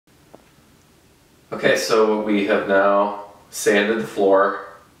Okay, so we have now sanded the floor.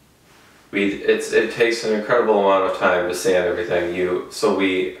 It takes an incredible amount of time to sand everything. I don't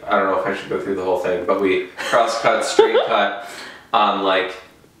know if I should go through the whole thing, but we cross cut, straight cut on like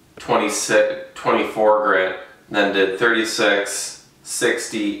 24 grit, then did 36,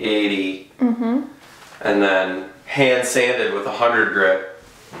 60, 80, and then hand sanded with 100 grit.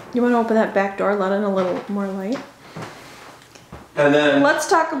 You want to open that back door, let in a little more light? And then let's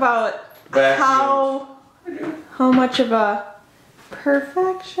talk about how much of a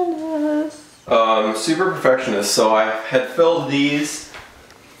perfectionist. Super perfectionist. So I had filled these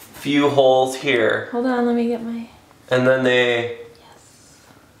few holes here. Hold on, let me get my... And then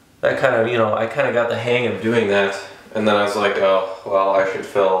that kind of, I kind of got the hang of doing that. And then I was like, oh, well, I should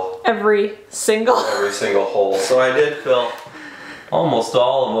fill every single hole. So I did fill almost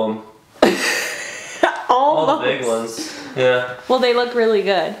all of them. All the big ones. Yeah. Well, they look really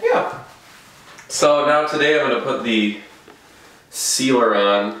good. Yeah. So now today I'm going to put the sealer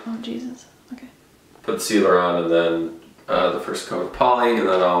on. Oh, Jesus. Okay. Put the sealer on and then the first coat of poly, and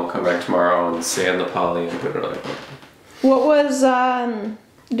then I'll come back tomorrow and sand the poly and put another coat. What was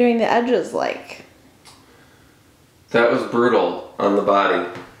doing the edges like? That was brutal on the body.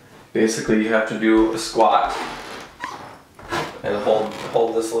 Basically, you have to do a squat and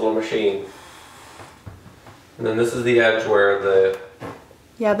hold this little machine. And then this is the edge where the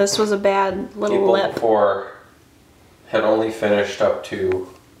this was a bad little people lip. Before had only finished up to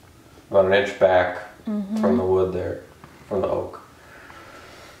about an inch back from the wood there, from the oak.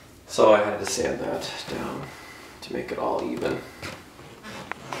 So I had to sand that down to make it all even.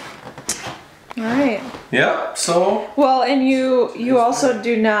 Alright. Yeah, so... Well, and you also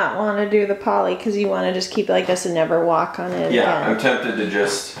do not want to do the poly because you want to just keep it like this and never walk on it Yeah, again. I'm tempted to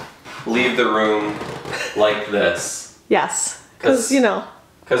just leave the room like this. Yes, because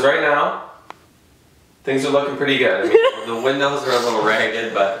Because right now, things are looking pretty good. I mean, the windows are a little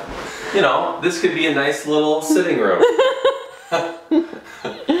ragged, but, this could be a nice little sitting room.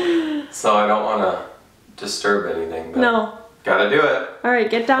 So I don't want to disturb anything. But No. Gotta do it.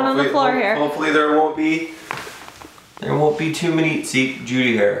 Alright, get down on the floor here. Hopefully there won't be too many, see,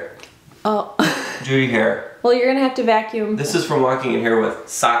 Judy hair. Oh. Judy hair. Well, you're going to have to vacuum. This is from walking in here with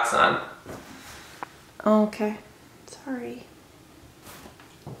socks on. Oh, okay. Sorry.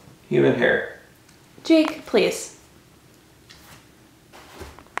 Human hair. Jake, please.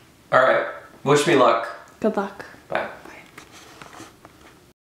 Alright. Wish me luck. Good luck. Bye.